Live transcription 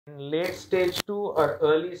In late stage 2 or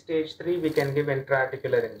early stage 3, we can give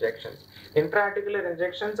intra-articular injections. Intra-articular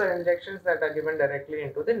injections are injections that are given directly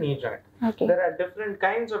into the knee joint. Okay. There are different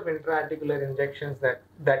kinds of intra-articular injections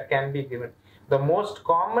that can be given. The most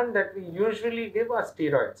common that we usually give are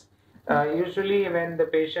steroids. Usually when the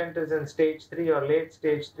patient is in stage 3 or late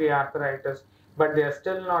stage 3 arthritis, but they are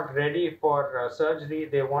still not ready for surgery,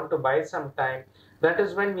 they want to buy some time, that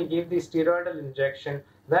is when we give the steroidal injection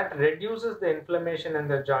that reduces the inflammation in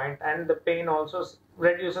the joint, and the pain also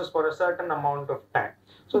reduces for a certain amount of time.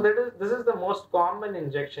 So this is the most common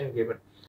injection given.